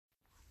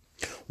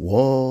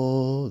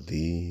Worthy,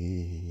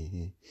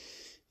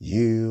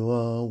 you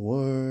are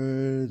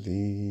worthy,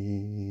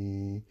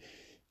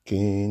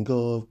 King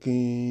of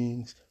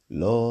kings,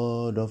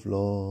 Lord of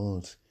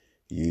lords,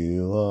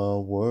 you are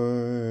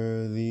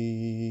worthy,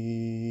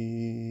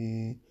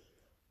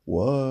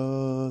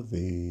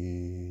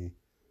 worthy,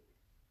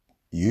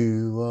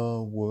 you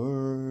are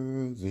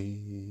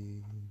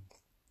worthy,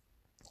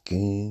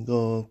 King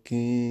of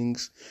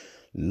kings,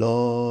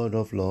 Lord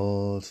of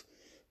lords,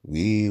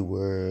 we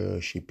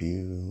worship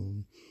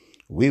you.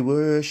 We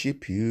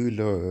worship you,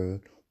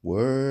 Lord,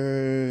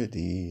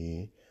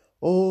 worthy.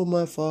 Oh,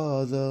 my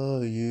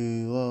Father,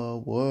 you are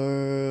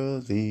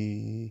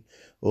worthy.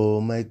 Oh,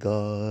 my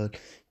God,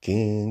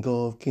 King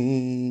of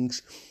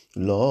kings,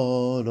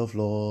 Lord of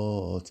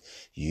lords,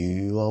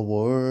 you are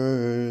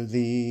worthy.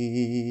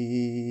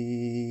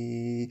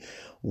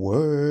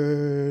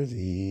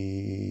 Worthy.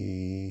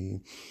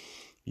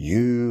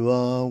 You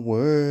are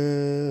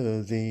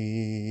worthy.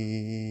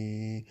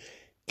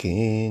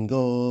 King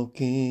of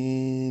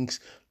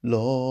kings,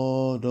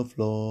 Lord of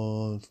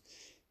lords,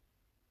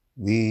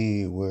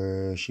 we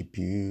worship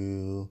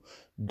you,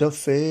 the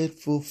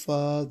faithful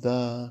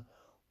Father,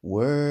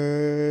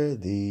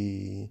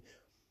 worthy.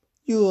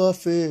 You are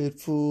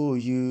faithful,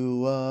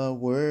 you are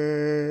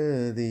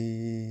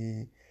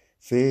worthy,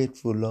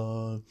 faithful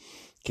Lord,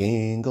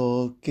 King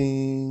of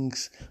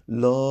kings,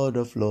 Lord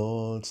of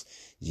lords,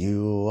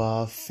 you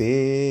are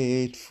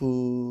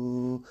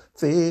faithful,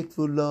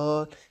 faithful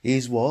Lord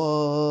is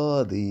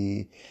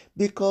worthy,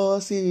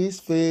 because he is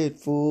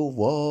faithful,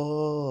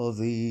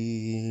 worthy,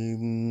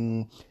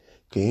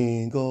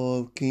 King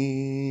of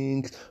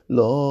kings,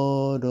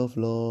 Lord of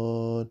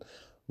lords,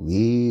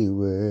 we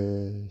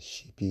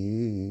worship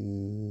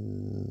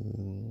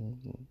you.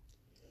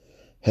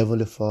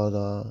 Heavenly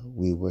Father,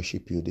 we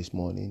worship you this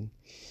morning.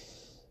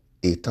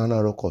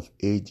 Eternal Rock of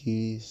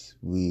Ages,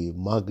 we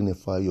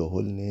magnify your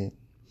holy name.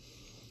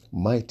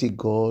 Mighty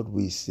God,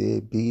 we say,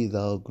 be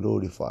thou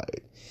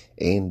glorified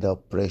in the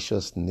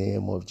precious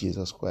name of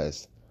Jesus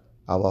Christ,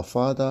 our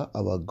Father,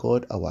 our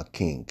God, our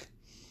King,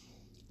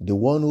 the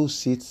one who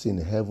sits in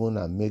heaven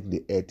and makes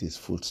the earth his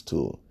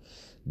footstool,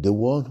 the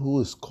one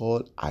who is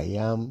called I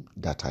am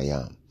that I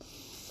am,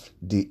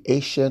 the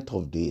Ancient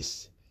of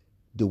Days,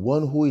 the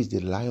one who is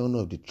the Lion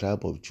of the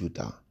tribe of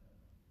Judah,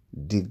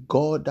 the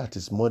God that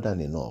is more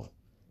than enough,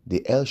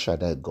 the El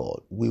Shaddai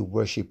God. We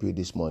worship you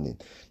this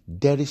morning.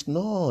 There is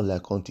none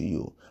like unto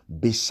you.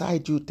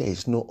 Beside you, there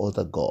is no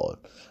other God.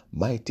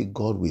 Mighty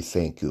God, we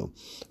thank you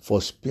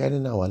for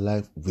sparing our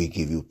life. We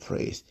give you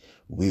praise.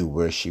 We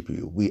worship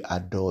you. We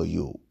adore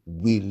you.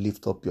 We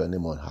lift up your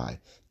name on high.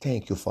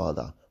 Thank you,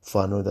 Father,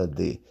 for another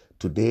day.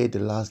 Today, the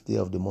last day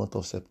of the month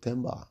of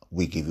September,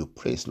 we give you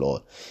praise,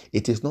 Lord.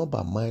 It is not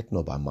by might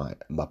nor by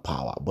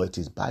power, but it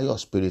is by your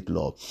Spirit,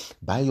 Lord,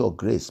 by your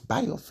grace, by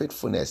your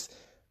faithfulness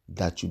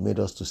that you made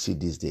us to see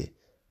this day.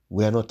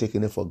 We are not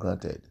taking it for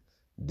granted.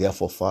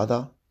 Therefore,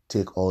 Father,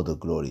 take all the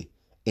glory.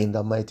 In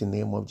the mighty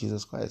name of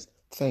Jesus Christ,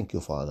 thank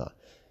you, Father.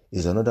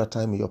 It's another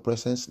time in your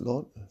presence,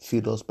 Lord.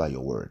 Feed us by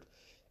your word.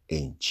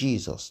 In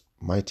Jesus'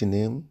 mighty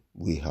name,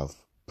 we have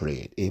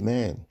prayed.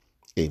 Amen.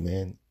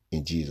 Amen.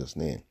 In Jesus'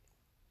 name.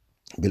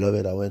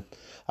 Beloved,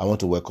 I want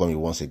to welcome you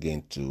once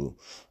again to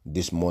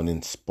this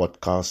morning's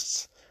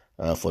podcasts.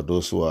 For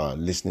those who are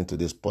listening to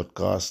this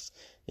podcast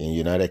in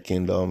United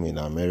Kingdom, in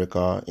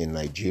America, in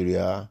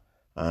Nigeria,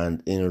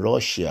 and in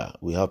Russia.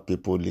 We have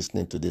people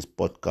listening to this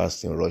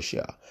podcast in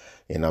Russia,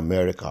 in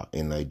America,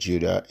 in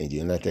Nigeria, in the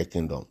United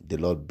Kingdom. The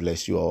Lord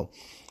bless you all.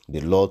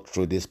 The Lord,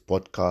 through this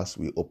podcast,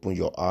 will open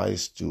your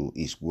eyes to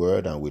His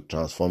word and will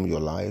transform your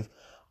life.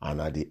 And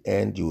at the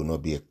end, you will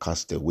not be a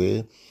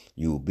castaway.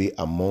 You will be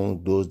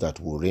among those that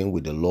will reign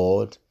with the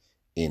Lord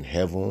in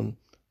heaven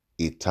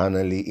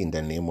eternally in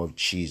the name of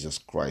Jesus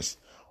Christ.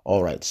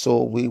 All right,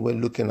 so we were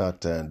looking at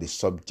the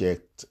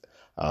subject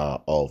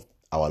of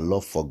our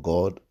love for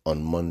God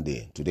on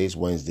Monday. Today's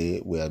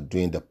Wednesday. We are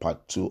doing the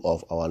part 2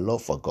 of our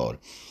love for God.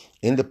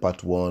 In the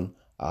part 1,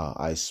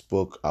 I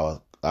spoke,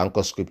 our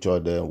anchor scripture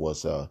there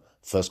was 1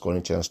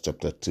 Corinthians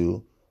chapter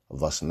 2,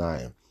 verse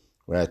 9,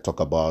 where I talk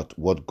about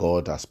what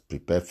God has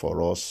prepared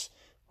for us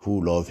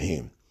who love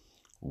Him.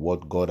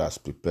 What God has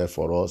prepared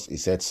for us. He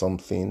said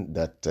something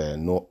that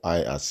no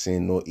eye has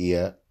seen, no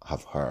ear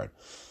have heard.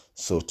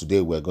 So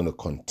today we're going to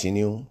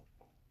continue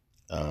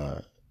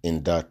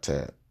in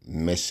that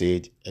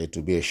message. It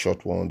will be a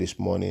short one this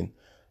morning.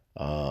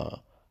 I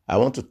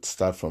want to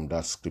start from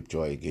that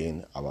scripture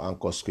again. Our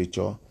anchor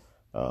scripture.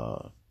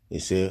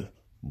 It says,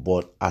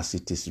 but as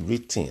it is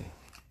written,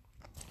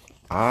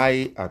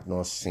 eye have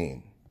not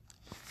seen,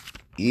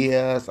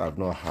 ears have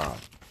not heard,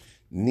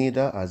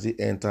 neither has it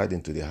entered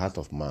into the heart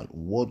of man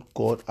what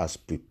God has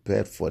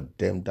prepared for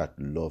them that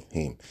love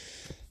Him.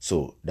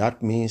 So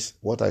that means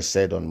what I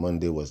said on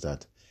Monday was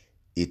that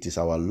it is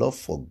our love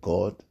for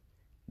God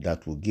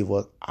that will give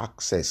us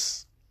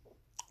access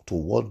to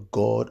what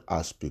God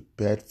has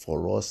prepared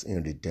for us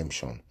in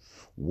redemption,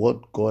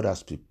 what God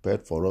has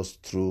prepared for us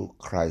through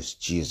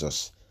Christ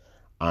Jesus.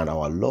 And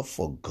our love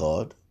for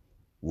God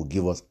will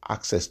give us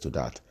access to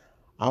that.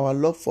 Our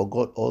love for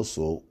God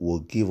also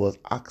will give us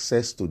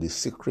access to the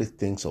secret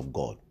things of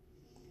God.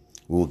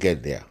 We'll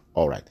get there.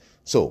 All right.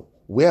 So,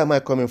 where am I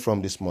coming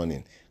from this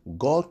morning?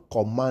 God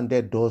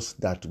commanded us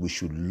that we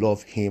should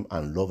love Him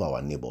and love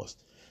our neighbors.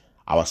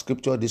 Our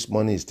scripture this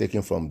morning is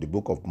taken from the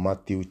book of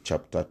Matthew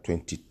chapter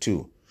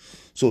 22.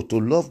 So, to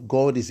love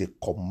God is a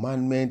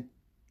commandment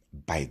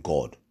by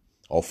God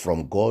or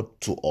from God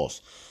to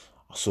us.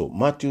 So,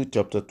 Matthew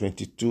chapter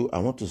 22, I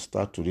want to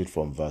start to read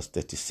from verse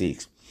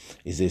 36.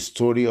 It's a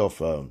story of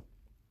one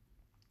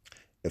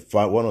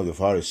of the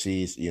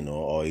Pharisees,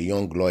 or a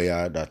young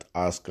lawyer that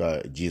asked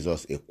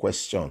Jesus a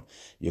question.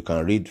 You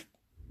can read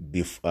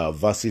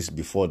verses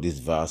before this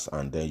verse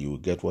and then you will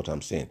get what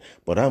I'm saying.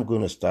 But I'm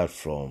going to start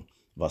from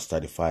verse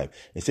 35.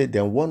 It said,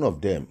 then one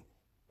of them,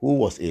 who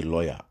was a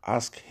lawyer,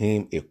 asked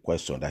him a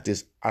question, that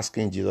is,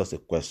 asking Jesus a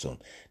question,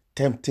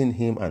 tempting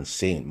him and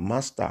saying,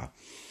 Master,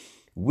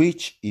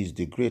 which is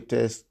the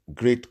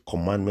great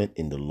commandment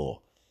in the law?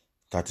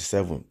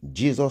 37.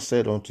 Jesus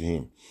said unto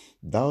him,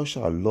 Thou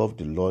shalt love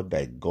the Lord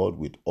thy God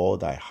with all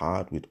thy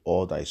heart, with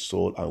all thy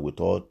soul, and with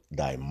all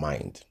thy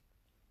mind.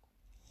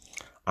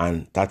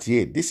 And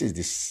 38, this is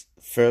the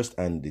first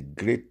and the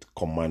great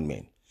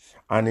commandment.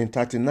 And in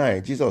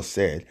 39, Jesus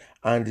said,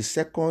 and the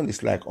second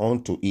is like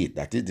unto it.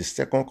 That is, the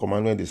second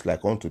commandment is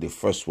like unto the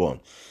first one.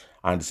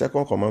 And the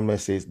second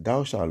commandment says,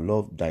 Thou shalt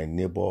love thy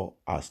neighbor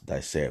as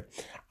thyself.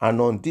 And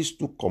on these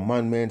two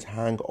commandments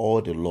hang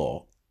all the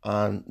law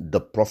and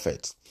the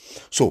prophets.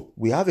 So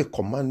we have a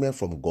commandment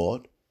from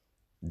God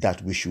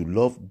that we should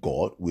love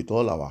God with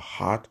all our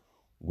heart,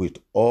 with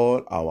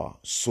all our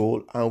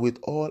soul, and with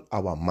all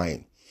our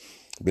mind.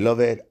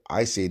 Beloved,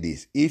 I say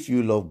this, if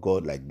you love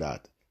God like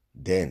that,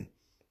 then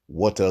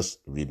what else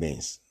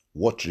remains?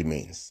 What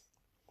remains?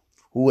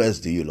 Who else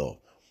do you love?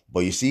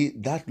 But you see,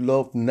 that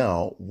love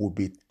now will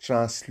be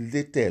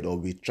translated or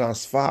be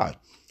transferred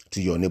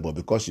to your neighbor,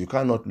 because you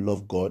cannot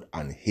love God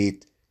and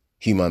hate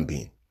human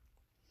being.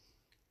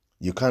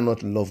 You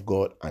cannot love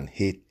God and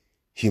hate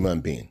human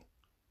being.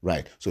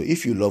 Right? So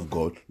if you love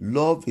God,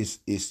 love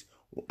is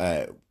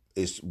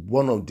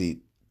one of the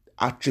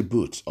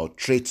attributes or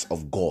traits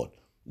of God.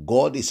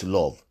 God is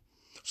love.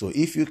 So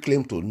if you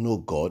claim to know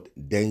God,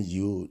 then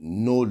you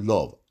know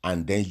love,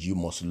 and then you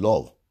must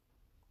love.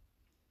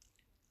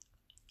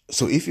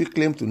 So if you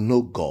claim to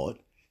know God,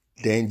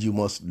 then you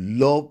must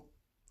love,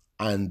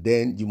 and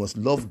then you must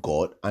love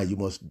God, and you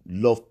must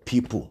love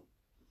people.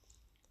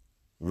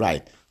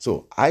 Right.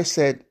 So I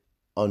said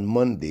on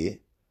Monday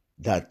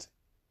that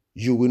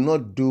you will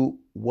not do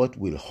what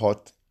will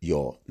hurt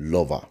your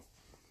lover.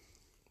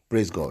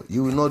 Praise God.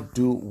 You will not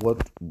do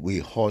what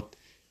will hurt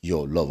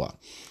your lover.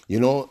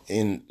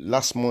 In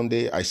last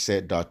Monday, I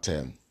said that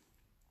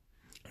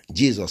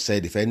Jesus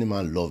said, if any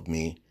man love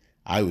me,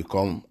 I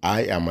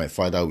and my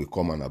Father will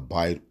come and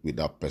abide with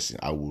that person.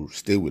 I will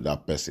stay with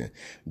that person.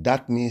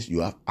 That means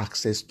you have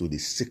access to the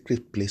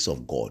secret place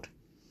of God.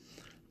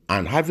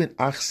 And having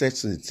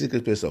access to the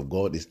secret place of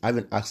God is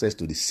having access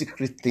to the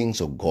secret things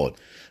of God.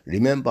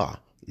 Remember,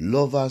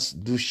 lovers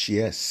do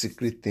share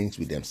secret things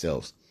with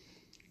themselves.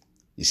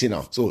 You see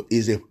now, so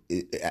is a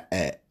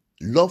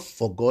love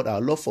for God.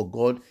 Our love for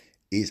God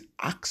is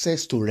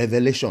access to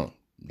revelation.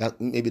 That's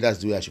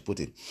the way I should put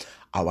it.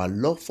 Our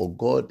love for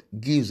God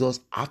gives us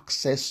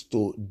access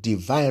to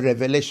divine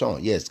revelation.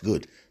 Yes,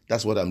 good.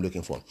 That's what I'm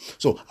looking for.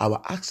 So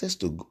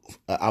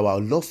our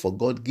love for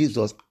God gives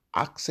us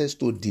access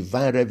to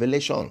divine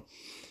revelation.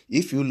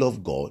 If you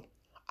love God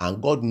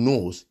and God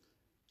knows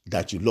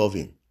that you love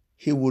Him,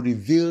 He will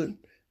reveal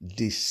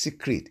the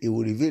secret. He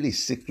will reveal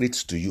His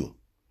secrets to you.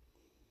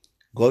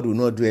 God will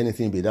not do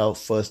anything without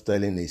first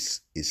telling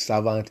his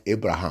servant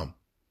Abraham,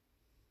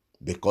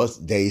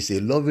 because there is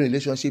a loving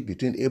relationship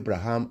between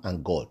Abraham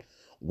and God.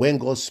 When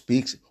God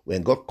speaks,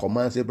 when God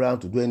commands Abraham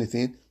to do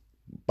anything,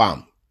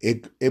 bam,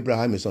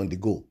 Abraham is on the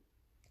go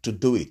to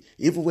do it.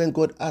 Even when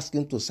God asked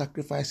him to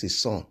sacrifice his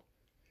son,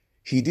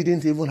 he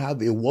didn't even have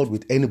a word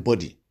with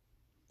anybody.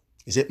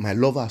 He said, my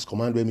lover has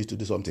commanded me to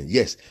do something.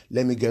 Yes,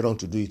 let me get on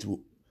to do it.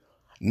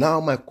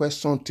 Now my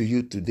question to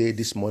you today,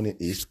 this morning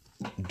is,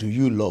 do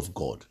you love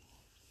God?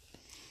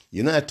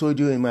 I told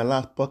you in my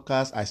last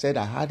podcast, I said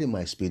I had in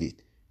my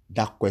spirit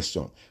that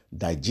question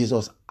that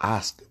Jesus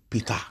asked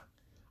Peter.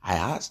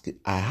 I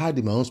had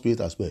in my own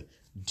spirit as well,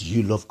 do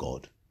you love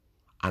God?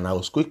 And I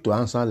was quick to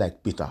answer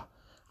like Peter.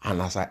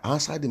 And as I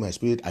answered in my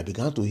spirit, I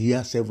began to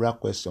hear several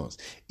questions.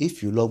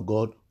 If you love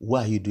God,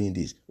 why are you doing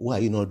this? Why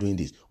are you not doing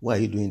this? Why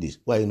are you doing this?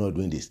 Why are you not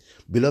doing this?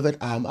 Beloved,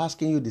 I am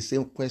asking you the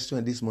same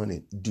question this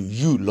morning. Do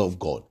you love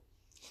God?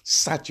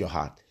 Search your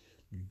heart.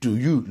 Do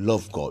you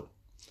love God?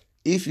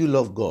 If you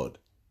love God,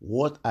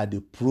 what are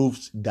the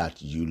proofs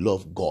that you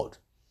love God?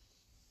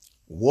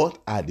 What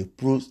are the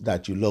proofs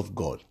that you love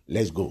God?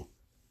 Let's go.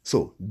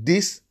 So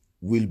this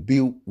will be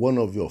one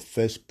of your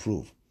first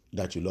proof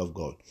that you love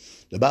God.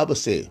 The Bible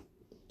says,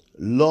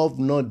 love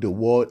not the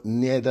world,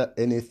 neither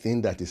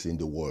anything that is in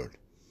the world.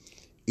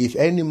 If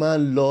any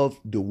man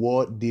love the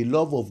world, the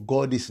love of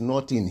God is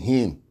not in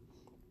him.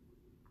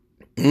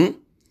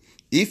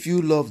 If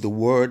you love the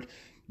world,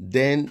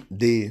 then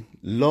the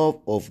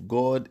love of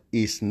God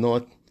is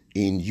not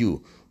in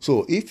you.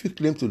 So if you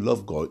claim to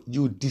love God,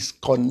 you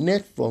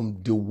disconnect from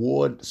the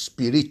world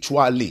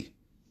spiritually.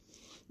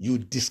 You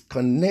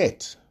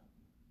disconnect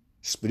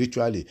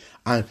spiritually,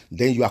 and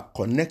then you are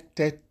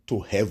connected to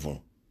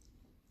heaven.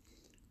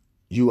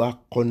 You are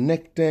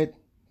connected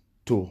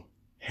to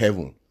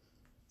heaven.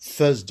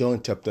 1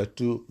 John chapter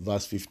 2,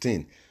 verse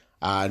 15.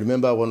 I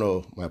remember one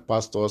of my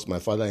pastors, my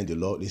father in the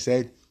Lord, he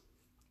said,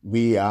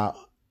 we are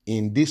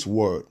in this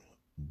world,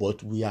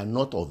 but we are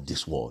not of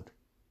this world.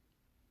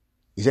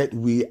 He said,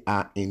 we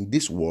are in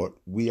this world,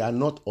 we are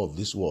not of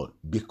this world,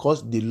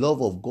 because the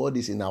love of God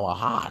is in our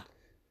heart.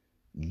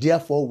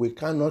 Therefore, we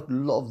cannot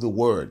love the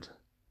world.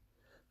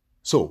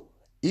 So,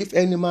 if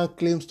any man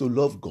claims to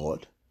love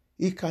God,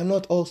 he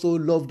cannot also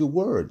love the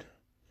world.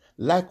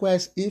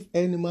 Likewise, if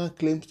any man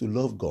claims to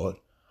love God,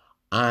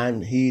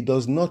 and he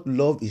does not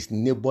love his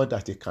neighbor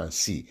that he can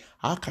see,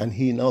 how can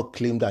he now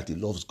claim that he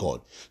loves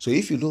God? So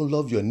if you don't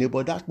love your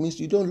neighbor, that means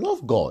you don't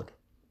love God,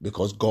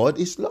 because God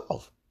is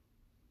love.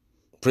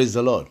 Praise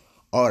the Lord.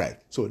 All right,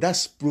 so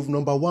that's proof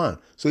number one.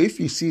 So if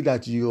you see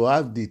that you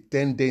have the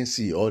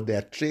tendency or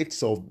the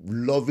traits of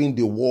loving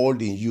the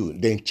world in you,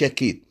 then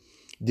check it.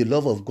 The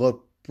love of God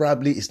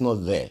probably is not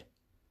there.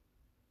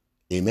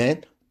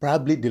 Amen?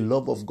 Probably the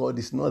love of God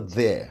is not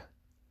there.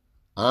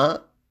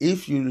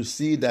 If you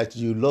see that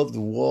you love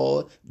the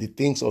world, the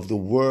things of the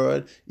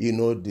world,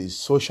 the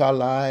social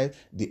life,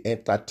 the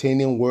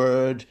entertaining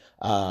world,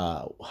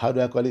 how do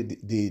I call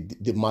it?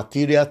 The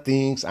material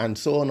things, and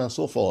so on and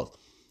so forth.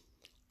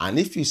 And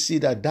if you see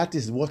that that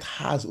is what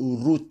has a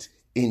root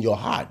in your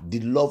heart, the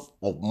love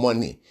of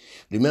money.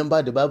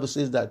 Remember, the Bible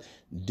says that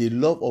the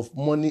love of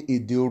money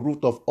is the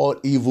root of all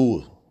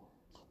evil,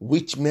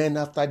 which men,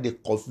 after they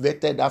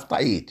coveted after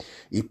it,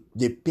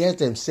 they pierced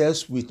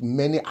themselves with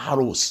many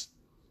arrows.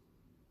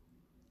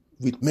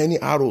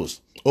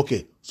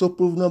 Okay, so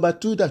proof number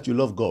two that you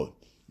love God.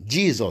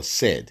 Jesus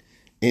said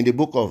in the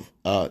book of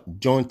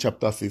John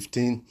chapter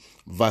 15,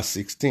 verse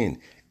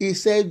 16, he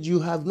said, you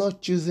have not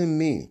chosen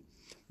me,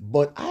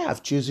 but I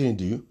have chosen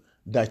you,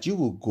 that you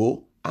will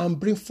go and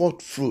bring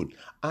forth fruit,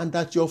 and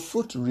that your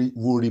fruit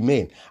will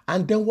remain.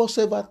 And then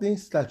whatsoever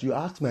things that you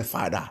ask my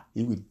Father,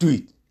 he will do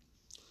it.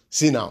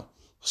 See now,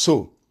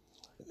 so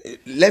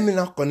let me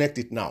now connect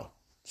it now.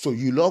 So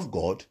you love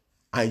God,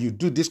 and you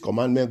do this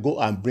commandment, go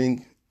and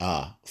bring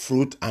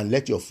fruit, and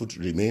let your fruit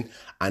remain,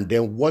 and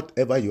then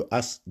whatever you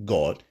ask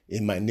God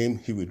in my name,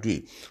 he will do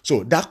it.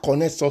 So that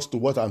connects us to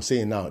what I'm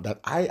saying now, that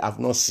I have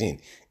not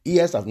seen,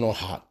 ears have not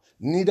heard,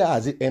 neither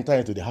has it entered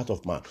into the heart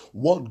of man,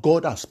 what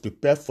God has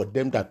prepared for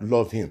them that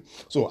love him.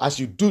 So as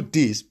you do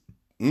this,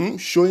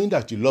 showing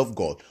that you love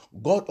God,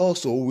 God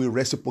also will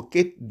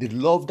reciprocate the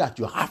love that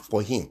you have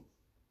for him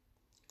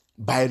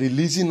by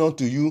releasing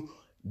unto you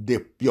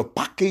your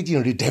package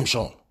in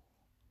redemption.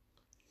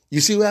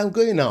 You see where I'm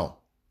going now?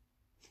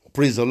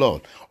 Praise the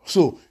Lord.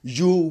 So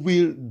you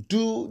will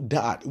do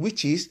that,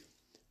 which is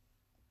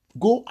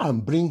go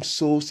and bring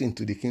souls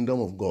into the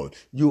kingdom of God.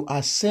 You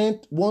are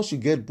sent, once you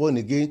get born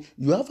again,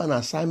 you have an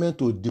assignment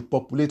to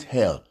depopulate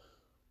hell.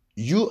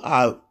 You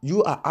are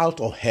out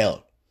of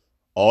hell,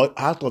 or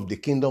out of the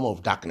kingdom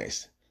of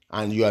darkness,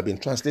 and you have been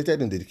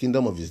translated into the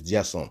kingdom of his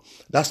dear son.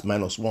 That's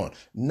 -1.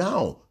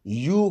 Now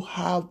you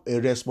have a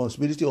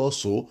responsibility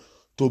also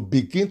to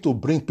begin to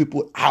bring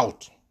people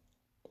out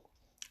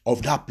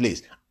of that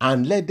place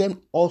and let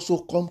them also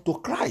come to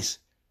Christ,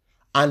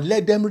 and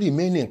let them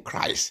remain in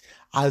Christ.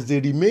 As they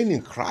remain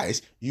in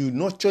Christ, you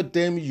nurture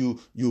them, you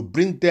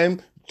bring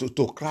them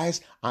to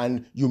Christ,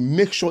 and you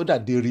make sure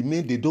that they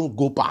remain, they don't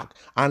go back.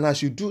 And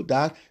as you do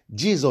that,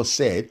 Jesus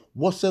said,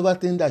 whatsoever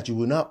thing that you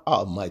will now,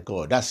 oh my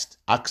God, that's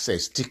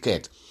access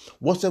ticket.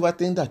 Whatsoever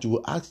thing that you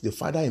will ask the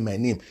Father in my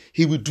name,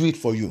 he will do it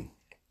for you.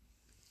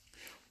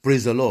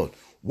 Praise the Lord.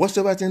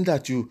 Whatsoever thing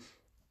that you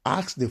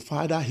ask the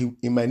Father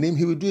in my name,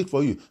 he will do it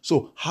for you.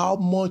 So how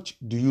much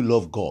do you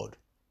love God?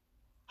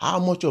 How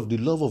much of the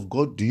love of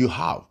God do you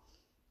have?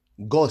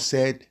 God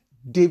said,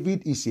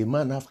 David is a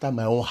man after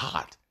my own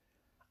heart.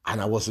 And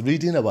I was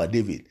reading about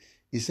David.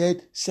 He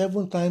said,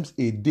 7 times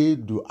a day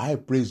do I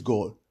praise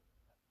God.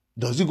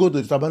 Does he go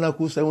to the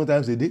tabernacle 7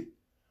 times a day?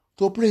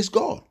 To praise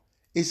God.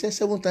 He said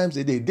 7 times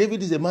a day.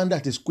 David is a man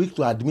that is quick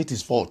to admit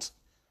his faults.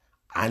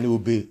 And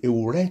he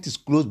will rent his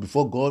clothes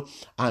before God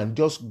and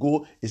just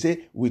go, he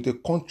said, with a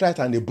contrite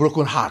and a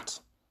broken heart.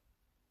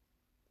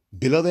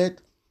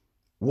 Beloved,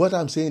 what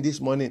I'm saying this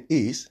morning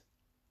is,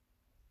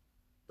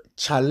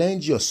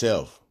 challenge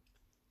yourself.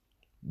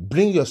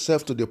 Bring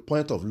yourself to the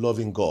point of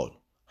loving God.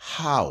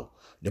 How?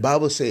 The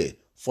Bible says,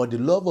 for the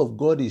love of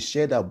God is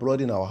shed abroad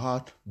in our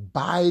heart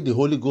by the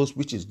Holy Ghost,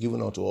 which is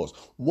given unto us.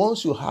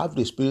 Once you have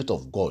the Spirit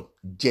of God,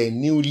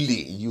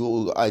 genuinely,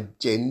 you are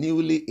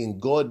genuinely in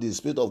God, the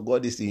Spirit of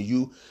God is in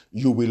you,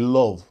 you will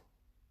love.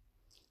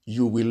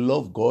 You will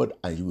love God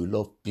and you will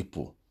love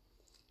people.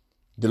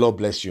 The Lord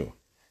bless you.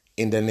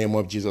 In the name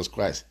of Jesus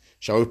Christ.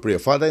 Shall we pray?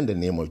 Father, in the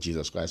name of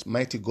Jesus Christ,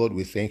 mighty God,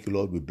 we thank you,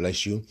 Lord. We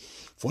bless you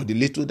for the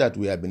little that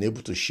we have been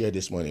able to share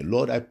this morning.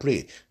 Lord, I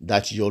pray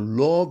that your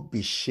love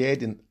be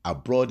shared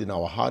abroad in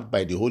our heart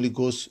by the Holy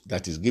Ghost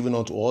that is given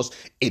unto us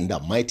in the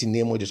mighty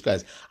name of Jesus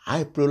Christ.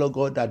 I pray, Lord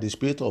God, that the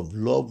spirit of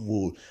love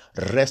will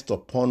rest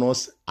upon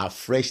us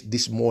afresh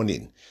this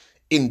morning.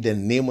 In the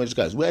name of Jesus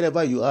Christ,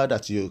 wherever you are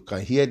that you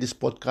can hear this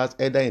podcast,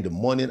 either in the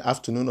morning,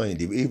 afternoon, or in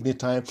the evening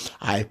time,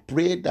 I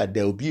pray that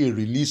there will be a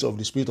release of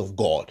the Spirit of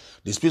God,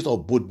 the Spirit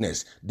of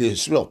boldness, the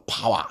Spirit of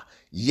power.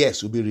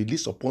 Yes, will be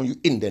released upon you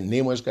in the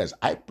name of Jesus Christ.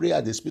 I pray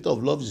that the Spirit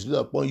of love is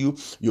released upon you.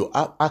 You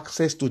have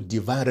access to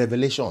divine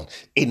revelation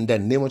in the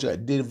name of Jesus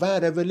Christ.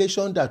 Divine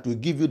revelation that will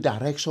give you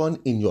direction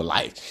in your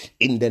life.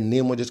 In the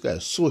name of Jesus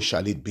Christ, so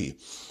shall it be.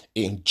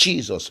 In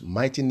Jesus'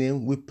 mighty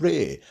name, we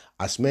pray.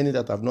 As many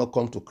that have not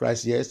come to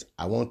Christ yet,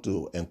 I want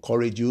to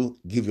encourage you,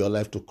 give your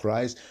life to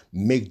Christ.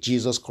 Make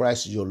Jesus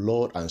Christ your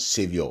Lord and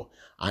Savior,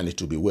 and it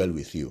will be well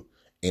with you.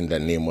 In the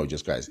name of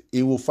Jesus Christ.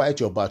 He will fight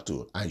your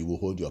battle and you will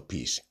hold your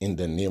peace. In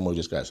the name of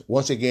Jesus Christ.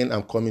 Once again,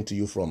 I'm coming to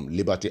you from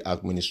Liberty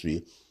Ark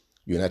Ministry,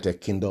 United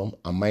Kingdom,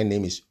 and my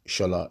name is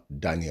Shola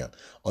Daniel.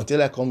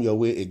 Until I come your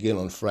way again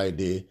on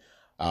Friday,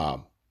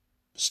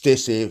 stay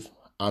safe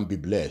and be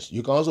blessed.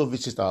 You can also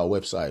visit our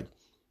website,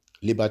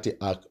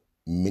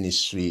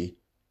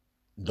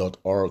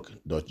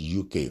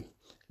 libertyarkministry.org.uk.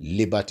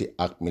 Liberty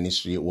Ark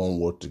Ministry, one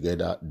word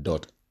together,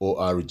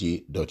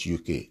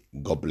 .org.uk.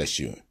 God bless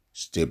you.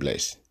 Stay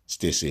blessed.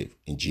 Stay safe.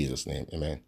 In Jesus' name. Amen.